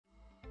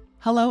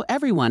Hello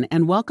everyone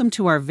and welcome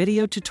to our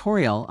video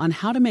tutorial on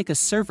how to make a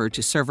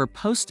server-to-server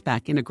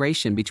postback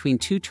integration between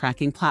two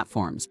tracking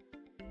platforms.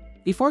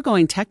 Before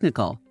going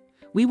technical,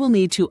 we will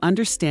need to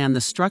understand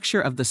the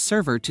structure of the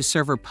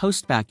server-to-server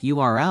postback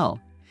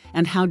URL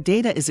and how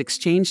data is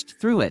exchanged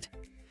through it.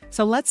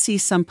 So let's see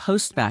some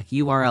postback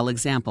URL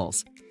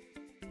examples.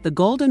 The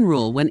golden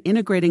rule when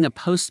integrating a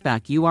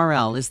postback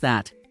URL is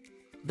that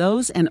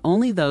those and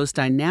only those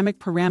dynamic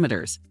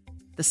parameters,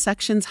 the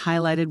sections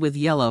highlighted with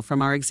yellow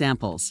from our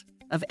examples,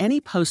 of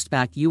any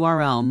postback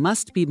URL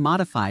must be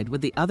modified with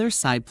the other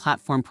side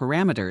platform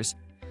parameters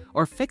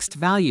or fixed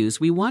values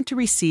we want to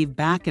receive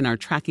back in our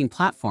tracking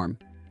platform,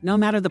 no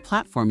matter the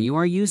platform you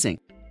are using.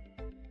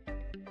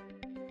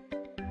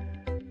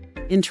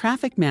 In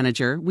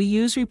TrafficManager, we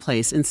use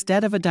replace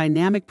instead of a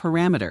dynamic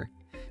parameter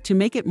to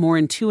make it more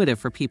intuitive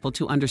for people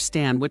to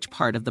understand which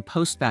part of the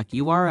postback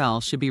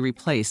URL should be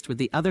replaced with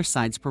the other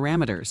side's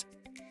parameters.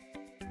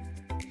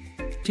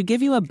 To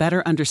give you a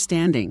better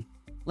understanding,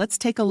 let's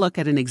take a look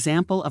at an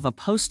example of a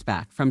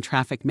postback from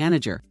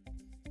TrafficManager.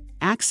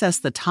 Access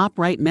the top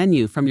right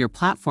menu from your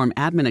platform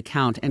admin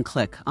account and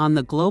click on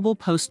the Global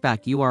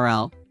Postback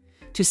URL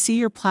to see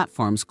your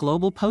platform's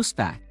global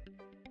postback.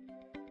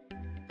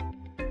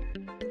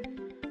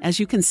 As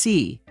you can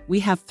see, we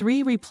have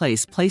 3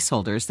 replace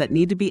placeholders that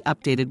need to be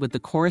updated with the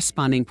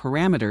corresponding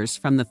parameters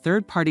from the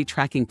third-party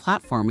tracking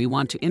platform we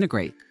want to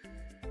integrate.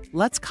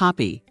 Let's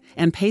copy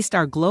and paste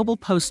our global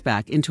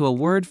postback into a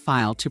Word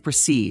file to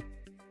proceed.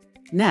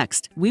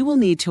 Next, we will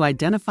need to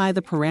identify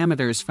the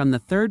parameters from the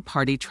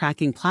third-party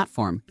tracking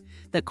platform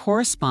that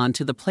correspond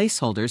to the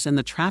placeholders in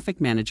the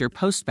TrafficManager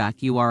postback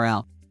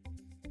URL.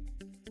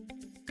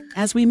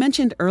 As we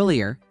mentioned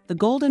earlier, the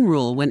golden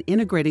rule when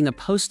integrating a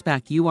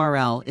postback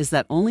URL is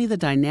that only the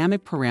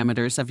dynamic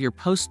parameters of your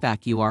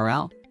postback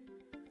URL,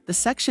 the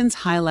sections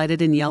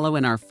highlighted in yellow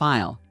in our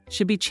file,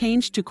 should be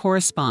changed to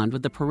correspond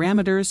with the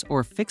parameters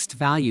or fixed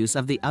values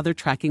of the other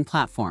tracking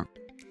platform.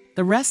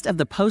 The rest of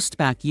the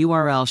postback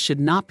URL should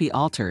not be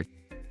altered.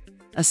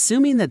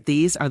 Assuming that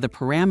these are the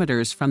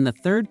parameters from the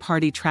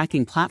third-party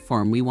tracking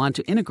platform we want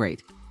to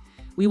integrate,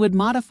 we would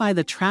modify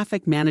the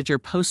TrafficManager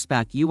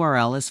postback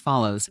URL as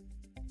follows.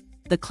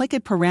 The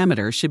clicked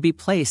parameter should be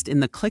placed in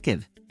the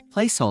clicked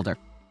placeholder.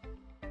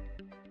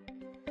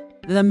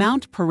 The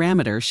mount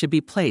parameter should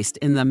be placed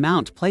in the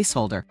mount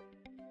placeholder.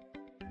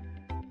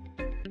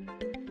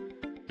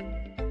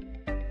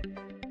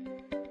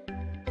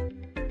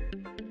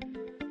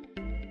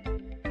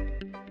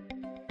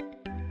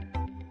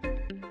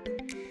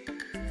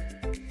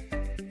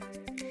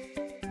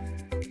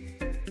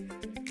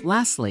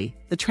 Lastly,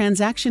 the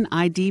transaction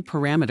ID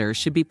parameter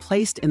should be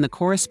placed in the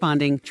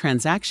corresponding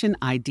transaction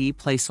ID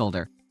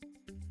placeholder.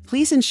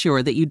 Please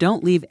ensure that you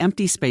don't leave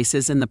empty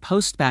spaces in the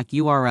postback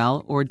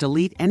URL or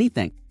delete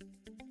anything.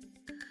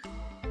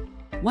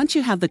 Once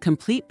you have the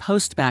complete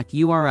postback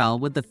URL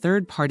with the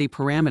third-party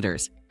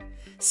parameters,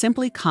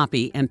 simply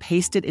copy and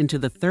paste it into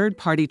the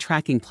third-party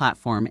tracking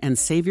platform and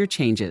save your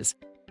changes.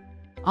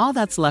 All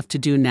that's left to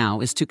do now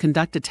is to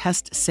conduct a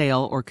test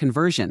sale or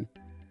conversion,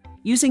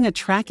 using a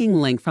tracking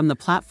link from the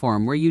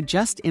platform where you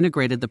just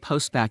integrated the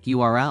postback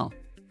URL,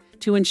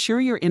 to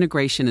ensure your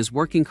integration is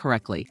working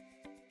correctly.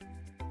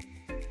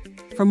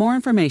 For more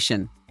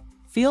information,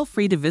 feel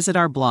free to visit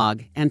our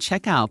blog and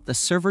check out the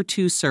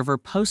Server-to-Server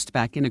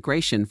Postback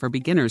Integration for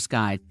Beginners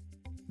Guide.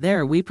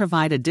 There we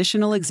provide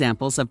additional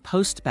examples of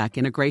postback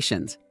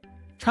integrations,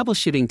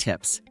 troubleshooting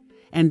tips,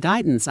 and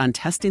guidance on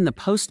testing the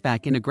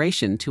postback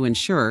integration to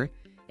ensure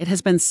it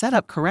has been set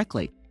up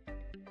correctly.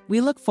 We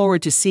look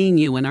forward to seeing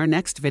you in our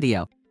next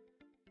video.